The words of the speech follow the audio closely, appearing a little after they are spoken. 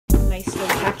Nicely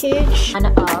packaged. And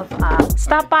of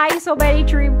stop buying so many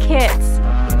dream kits.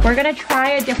 We're gonna try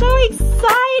a different. So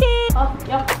excited! Oh,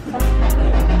 yep.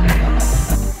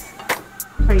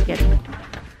 What are you getting?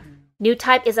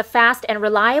 NewType is a fast and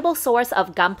reliable source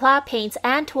of Gunpla, paints,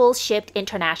 and tools shipped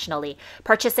internationally.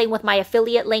 Purchasing with my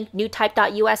affiliate link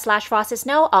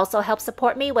newtype.us/frostsnow also helps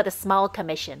support me with a small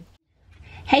commission.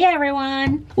 Hey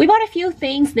everyone! We bought a few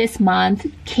things this month,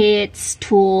 kits,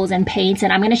 tools, and paints,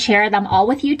 and I'm going to share them all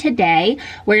with you today.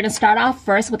 We're going to start off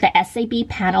first with the SAB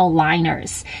panel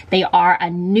liners. They are a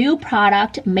new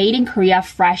product made in Korea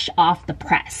fresh off the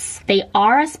press. They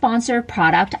are a sponsored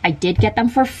product. I did get them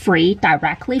for free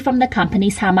directly from the company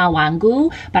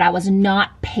Samawangu, but I was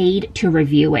not paid to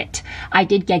review it. I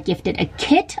did get gifted a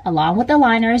kit along with the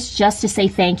liners just to say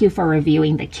thank you for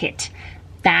reviewing the kit.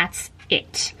 That's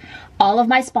it. All of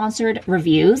my sponsored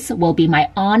reviews will be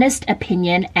my honest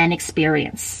opinion and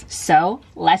experience. So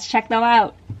let's check them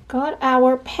out. Got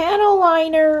our panel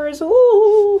liners.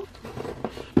 Ooh.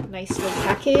 Nicely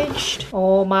packaged.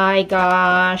 Oh my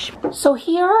gosh. So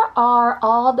here are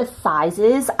all the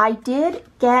sizes. I did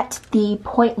get the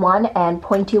 0.1 and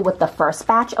 0.2 with the first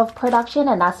batch of production,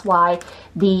 and that's why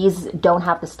these don't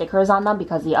have the stickers on them,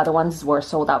 because the other ones were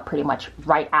sold out pretty much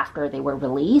right after they were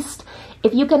released.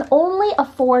 If you can only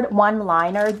afford one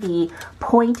liner, the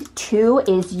 0.2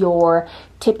 is your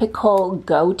typical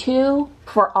go-to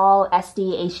for all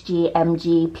SD, HG,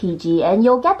 MG, PG, and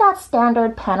you'll get that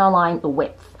standard panel line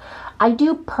width. I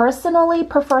do personally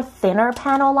prefer thinner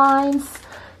panel lines,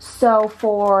 so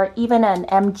for even an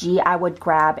MG, I would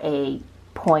grab a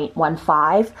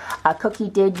 0.15. Cookie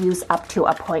did use up to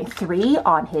a 0.3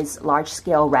 on his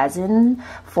large-scale resin,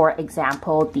 for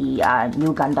example, the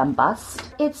new Gundam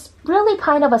bust. It's really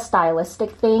kind of a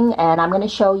stylistic thing, and I'm going to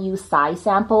show you size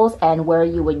samples and where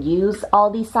you would use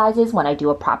all these sizes when I do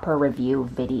a proper review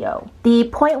video. The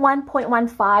 0.1,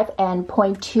 0.15, and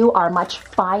 0.2 are much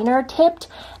finer tipped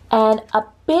and a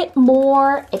bit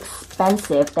more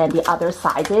expensive than the other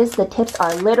sizes. The tips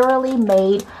are literally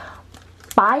made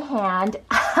by hand.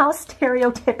 How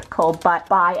stereotypical, but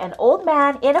by an old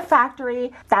man in a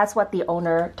factory. That's what the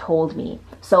owner told me.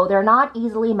 So they're not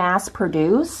easily mass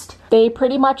produced. They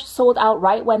pretty much sold out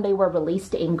right when they were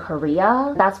released in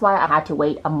Korea. That's why I had to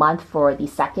wait a month for the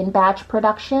second batch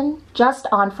production. Just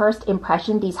on first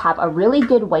impression, these have a really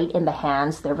good weight in the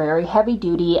hands. They're very heavy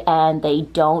duty and they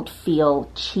don't feel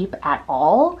cheap at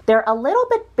all. They're a little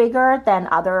bit bigger than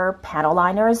other panel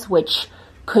liners, which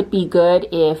could be good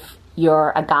if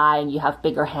you're a guy and you have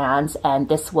bigger hands, and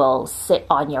this will sit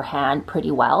on your hand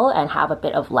pretty well and have a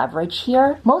bit of leverage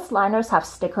here. Most liners have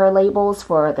sticker labels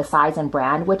for the size and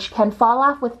brand, which can fall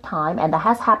off with time, and that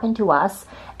has happened to us,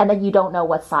 and then you don't know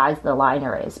what size the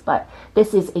liner is. But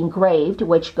this is engraved,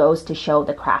 which goes to show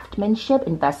the craftsmanship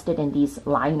invested in these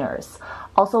liners.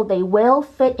 Also, they will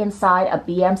fit inside a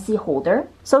BMC holder.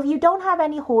 So if you don't have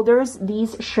any holders,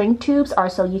 these shrink tubes are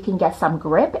so you can get some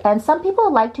grip. And some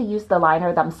people like to use the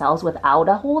liner themselves without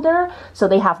a holder, so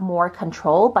they have more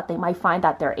control, but they might find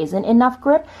that there isn't enough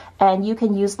grip. And you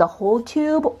can use the whole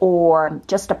tube or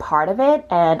just a part of it.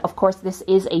 And of course, this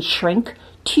is a shrink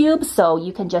tube, so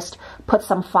you can just put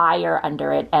some fire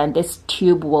under it and this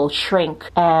tube will shrink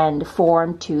and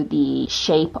form to the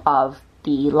shape of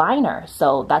the liner.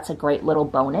 So that's a great little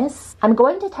bonus. I'm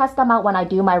going to test them out when I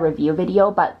do my review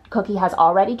video, but Cookie has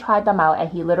already tried them out and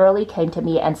he literally came to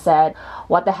me and said,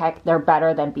 what the heck, they're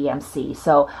better than BMC.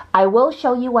 So I will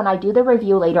show you when I do the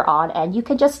review later on and you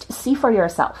can just see for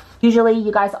yourself. Usually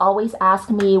you guys always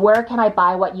ask me, where can I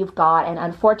buy what you've got? And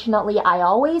unfortunately, I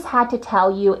always had to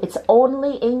tell you it's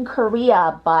only in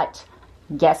Korea, but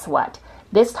guess what?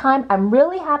 This time, I'm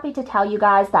really happy to tell you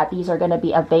guys that these are going to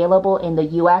be available in the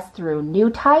US through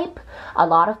NewType. A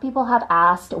lot of people have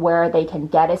asked where they can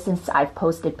get it since I've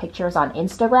posted pictures on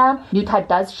Instagram. NewType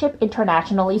does ship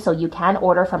internationally, so you can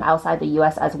order from outside the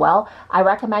US as well. I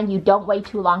recommend you don't wait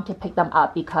too long to pick them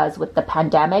up because with the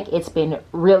pandemic, it's been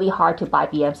really hard to buy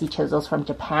BMC chisels from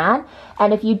Japan.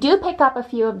 And if you do pick up a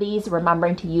few of these,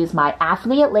 remembering to use my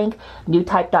affiliate link,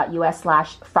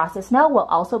 newtype.us/frostsnow will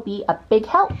also be a big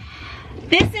help.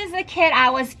 This is a kit I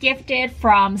was gifted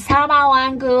from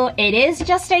Samawangu. It is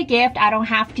just a gift. I don't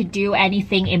have to do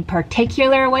anything in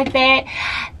particular with it.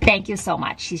 Thank you so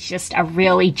much. He's just a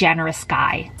really generous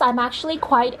guy. I'm actually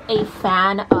quite a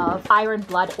fan of Iron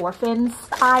Blood Orphans.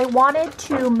 I wanted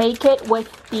to make it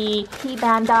with the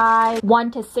Bandai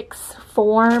 1-6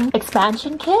 form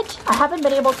expansion kit. I haven't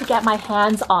been able to get my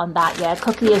hands on that yet.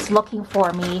 Cookie is looking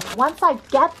for me. Once I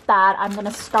get that, I'm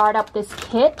gonna start up this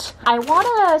kit. I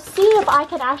wanna see if I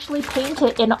can actually paint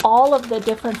it in all of the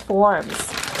different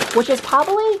forms, which is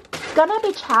probably gonna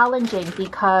be challenging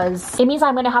because it means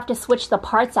I'm gonna have to switch the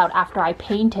parts out after I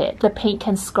paint it. The paint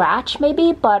can scratch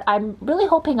maybe, but I'm really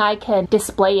hoping I can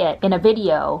display it in a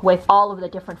video with all of the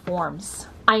different forms.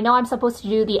 I know I'm supposed to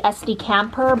do the SD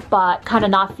camper, but kind of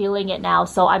not feeling it now,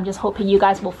 so I'm just hoping you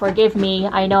guys will forgive me.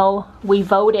 I know we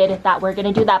voted that we're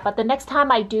gonna do that, but the next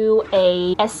time I do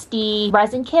a SD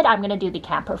resin kit, I'm gonna do the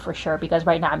camper for sure, because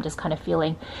right now I'm just kind of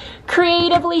feeling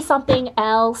creatively something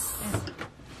else.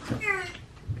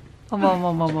 This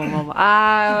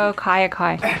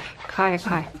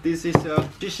is a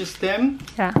Gsystem.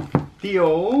 Yeah.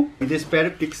 Dio. It is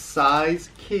very big size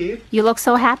kit. You look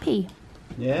so happy.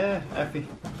 Yeah, happy.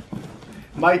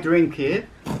 My dream kit.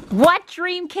 What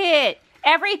dream kit?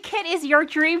 Every kit is your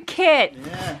dream kit.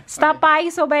 Yeah. Stop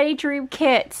buying so many dream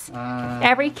kits.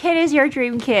 Every kit is your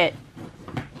dream kit.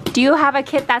 Do you have a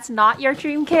kit that's not your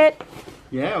dream kit?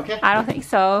 Yeah, okay. I don't think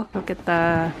so. Look at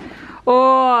the...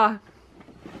 Oh.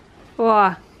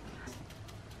 Oh.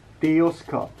 Dio's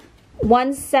cut.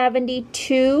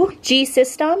 172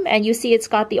 Gsystem, and you see it's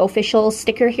got the official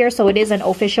sticker here, so it is an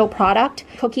official product.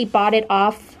 Cookie bought it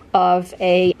off of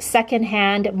a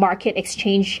secondhand market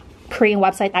exchange Korean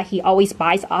website that he always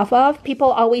buys off of.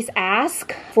 People always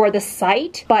ask for the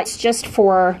site, but it's just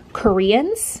for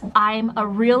Koreans. I'm a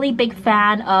really big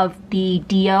fan of the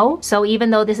Dio, so even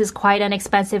though this is quite an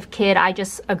expensive kit, I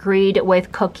just agreed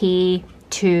with Cookie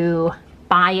to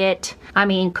buy it. I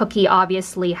mean, Cookie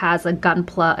obviously has a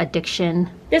Gunpla addiction.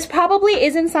 This probably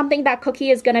isn't something that Cookie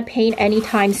is gonna paint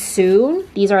anytime soon.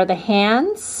 These are the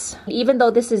hands. Even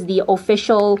though this is the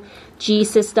official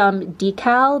Gsystem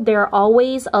decal, they're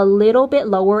always a little bit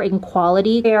lower in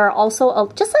quality. They're also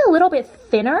just a little bit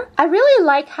thinner. I really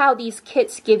like how these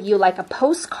kits give you like a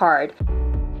postcard.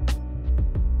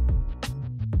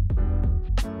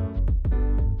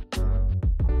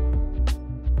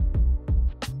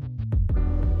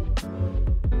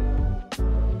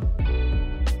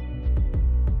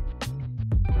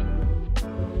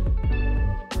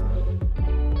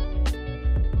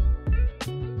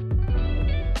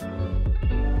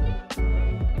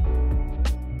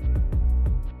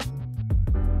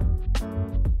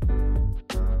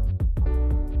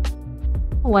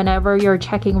 Whenever you're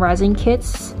checking resin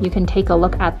kits, you can take a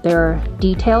look at their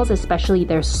details, especially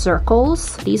their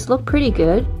circles. These look pretty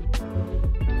good.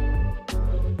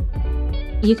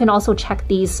 You can also check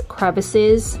these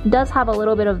crevices. It does have a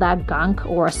little bit of that gunk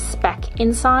or speck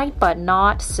inside, but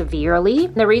not severely.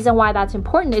 The reason why that's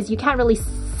important is you can't really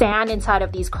sand inside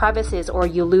of these crevices or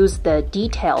you lose the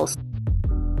details.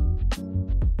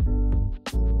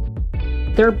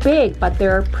 They're big, but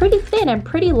they're pretty thin and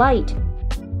pretty light.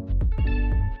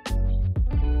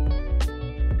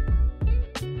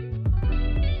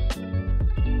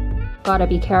 Gotta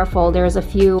be careful, there's a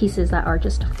few pieces that are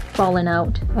just falling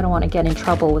out. I don't want to get in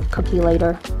trouble with Cookie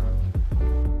later.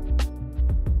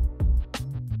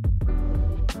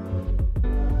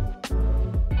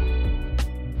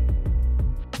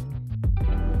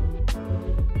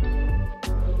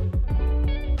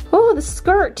 Oh, the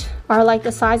skirt are like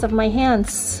the size of my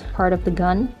hands. Part of the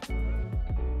gun.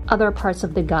 Other parts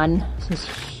of the gun. This is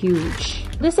huge.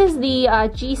 This is the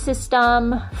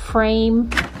Gsystem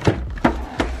frame.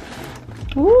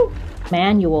 Ooh,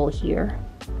 manual here.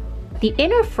 The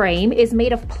inner frame is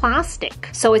made of plastic,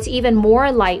 so it's even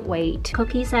more lightweight.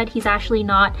 Cookie said he's actually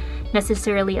not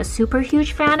necessarily a super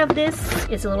huge fan of this.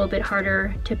 It's a little bit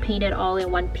harder to paint it all in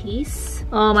one piece.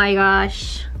 Oh my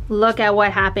gosh, look at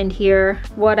what happened here.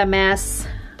 What a mess.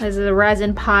 This is a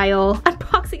resin pile.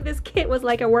 Unboxing this kit was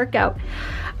like a workout.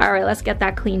 All right, let's get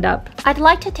that cleaned up. I'd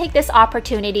like to take this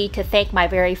opportunity to thank my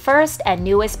very first and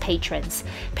newest patrons.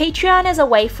 Patreon is a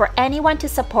way for anyone to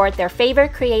support their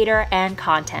favorite creator and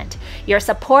content. Your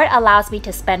support allows me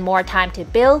to spend more time to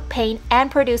build, paint, and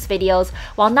produce videos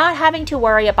while not having to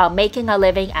worry about making a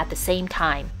living at the same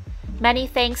time. Many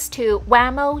thanks to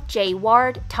Whammo, Jay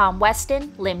Ward, Tom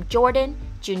Weston, Lim Jordan,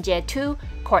 Junjae Tu,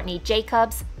 Courtney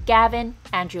Jacobs, Gavin,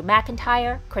 Andrew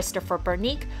McIntyre, Christopher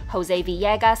Bernique, Jose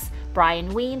Villegas,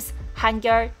 Brian Weems,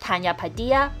 Hangyer, Tanya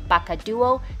Padilla, Baka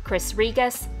Duo, Chris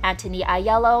Regas, Anthony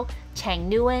Ayello,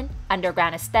 Chang Nguyen,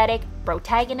 Underground Aesthetic,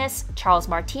 Protagonist, Charles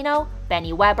Martino,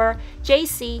 Benny Weber,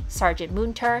 JC, Sergeant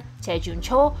Munter, Taejun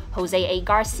Cho, Jose A.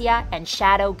 Garcia, and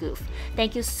Shadow Goof.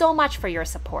 Thank you so much for your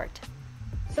support.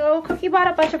 So Cookie bought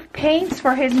a bunch of paints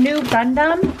for his new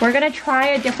Gundam. We're gonna try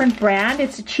a different brand.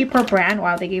 It's a cheaper brand.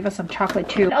 Wow, they gave us some chocolate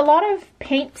too. A lot of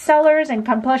paint sellers and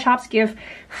Gunpla shops give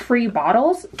free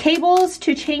bottles. Cables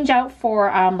to change out for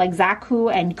like Zaku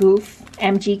and Goof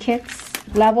MG kits.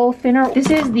 level thinner. This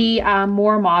is the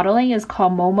more modeling. It's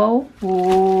called Momo.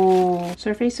 Ooh,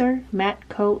 Surfacer matte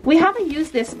coat. We haven't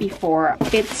used this before.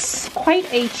 It's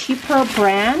quite a cheaper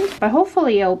brand, but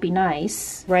hopefully it'll be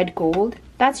nice. Red gold.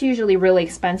 That's usually really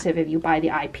expensive if you buy the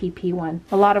IPP one.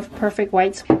 A lot of perfect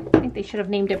whites. I think they should have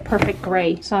named it perfect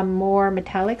gray. Some more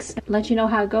metallics. Let you know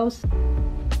how it goes.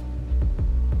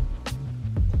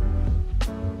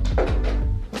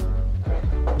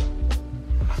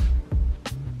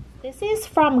 This is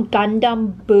from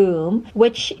Gundam Boom,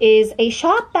 which is a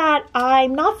shop that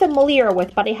I'm not familiar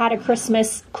with, but it had a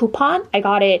Christmas coupon. I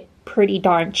got it pretty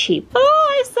darn cheap. Oh,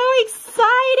 I'm so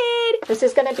excited! This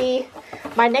is gonna be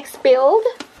my next build.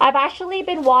 I've actually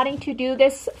been wanting to do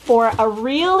this for a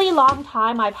really long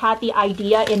time. I've had the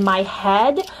idea in my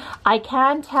head. I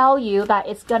can tell you that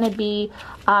it's gonna be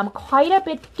quite a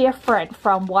bit different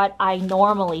from what I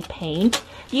normally paint.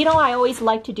 You know, I always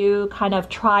like to do kind of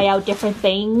try out different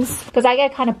things because I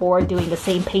get kind of bored doing the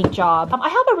same paint job. I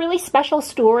have a really special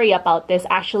story about this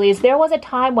actually. Is there was a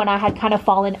time when I had kind of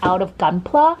fallen out of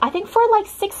Gunpla. I think for like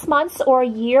 6 months or a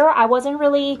year, I wasn't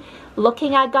really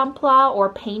looking at Gunpla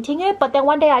or painting it, but then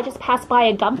one day I just passed by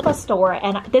a Gunpla store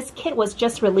and this kit was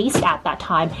just released at that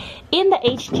time in the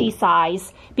HG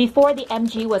size before the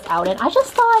MG was out, and I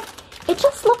just thought it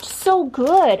just looked so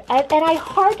good, and I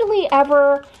hardly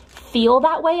ever feel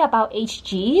that way about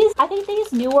HGs. I think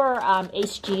these newer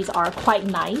HGs are quite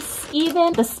nice.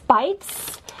 Even the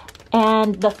spikes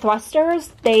and the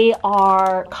thrusters, they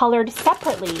are colored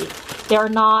separately. They're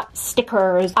not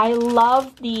stickers. I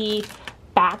love the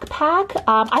backpack.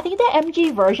 I think the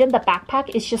MG version, the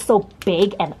backpack is just so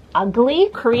big and ugly.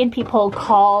 Korean people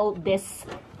call this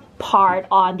part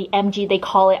on the MG, they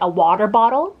call it a water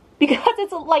bottle because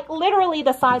it's like literally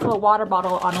the size of a water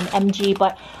bottle on an MG,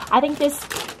 but I think this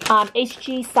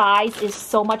HG size is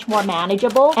so much more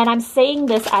manageable, and I'm saying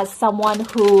this as someone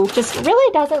who just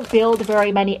really doesn't build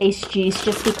very many HGs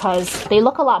just because they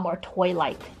look a lot more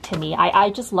toy-like to me. I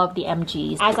just love the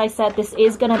MGs. As I said, this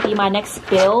is gonna be my next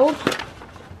build.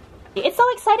 It's so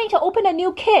exciting to open a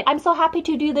new kit. I'm so happy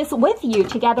to do this with you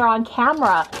together on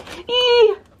camera.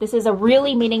 Eee! This is a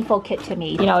really meaningful kit to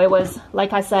me. You know, it was,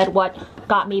 like I said, what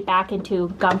got me back into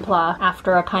Gunpla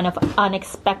after a kind of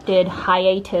unexpected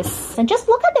hiatus. And just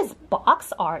look at this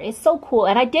box art. It's so cool.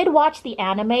 And I did watch the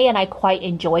anime and I quite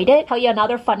enjoyed it. Tell you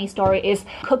another funny story is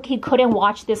Cookie couldn't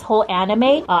watch this whole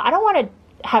anime. I don't want to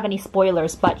have any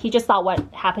spoilers, but he just thought what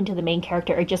happened to the main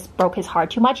character, it just broke his heart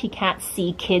too much. He can't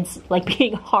see kids like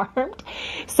being harmed,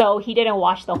 so he didn't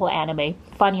watch the whole anime.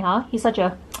 Funny, huh? He's such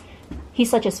a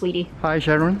sweetie. Hi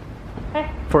Sharon. Hey.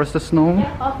 First snow.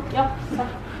 Yeah,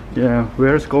 Yeah,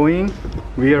 where's going?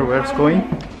 Where's going?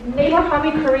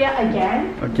 Neighborhood Korea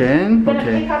again. Again? Gonna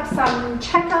Okay.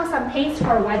 check out some paints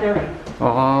for weathering.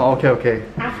 Oh, okay.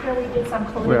 After we did some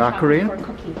clothing Where, shopping Korean? for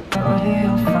Cookie.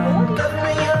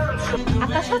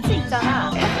 아까 셔츠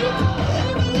있잖아.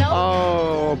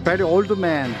 Oh, very old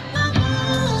man.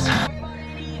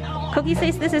 Cookie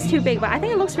says this is too big, but I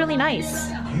think it looks really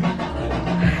nice.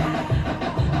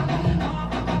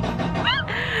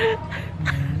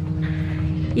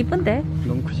 이쁜데?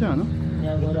 너무 크지 않아?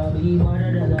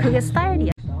 그게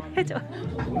스타일이야. 해줘.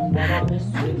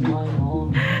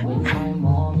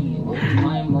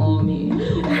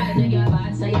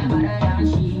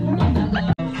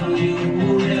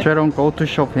 Sharon, go to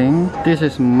shopping. This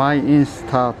is my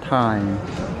Insta time.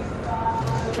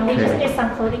 They just did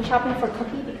some clothing shopping for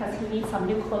Cookie because he needs some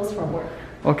new clothes for work.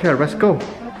 Okay, let's go.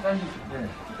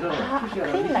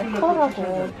 큰일 날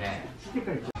거라고.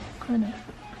 그러네.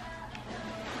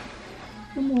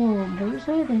 뭘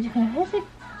써야 되는지 그냥 회색.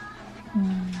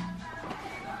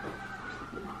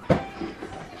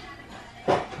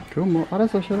 그건 뭐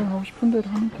알아서 쉐런 하고 싶은 대로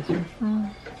하면 되지.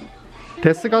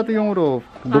 데스가드용으로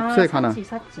녹색 하나.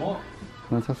 샀지.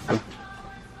 하나 샀어.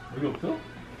 여기 없어?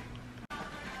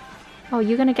 Oh,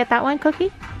 you gonna get that one,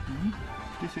 Cookie?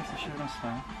 This is Sharon's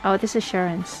style. Oh, this is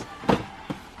Sharon's.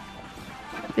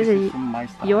 This is my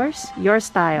style. yours? Your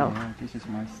style. Yeah, this is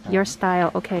my style. Your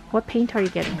style. Okay. What paint are you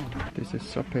getting? This is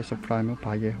surface primer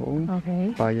Vallejo.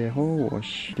 Okay. Vallejo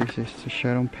wash. This is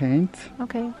Sharon paint.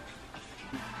 Okay.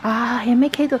 아,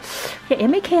 MAK도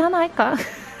MAK 하나 할까?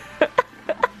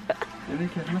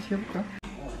 이렇게 하나씩 해볼까?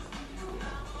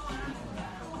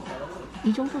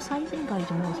 이 정도 사이즈인가? 이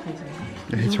정도 사이즈인가?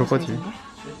 네, 저거지.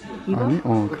 이거? 아니,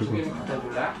 그거.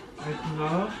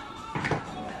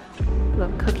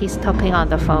 Look, Cookie's talking on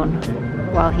the phone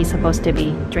while he's supposed to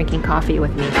be drinking coffee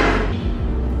with me.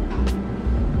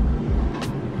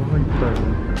 이쁘다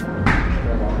이거.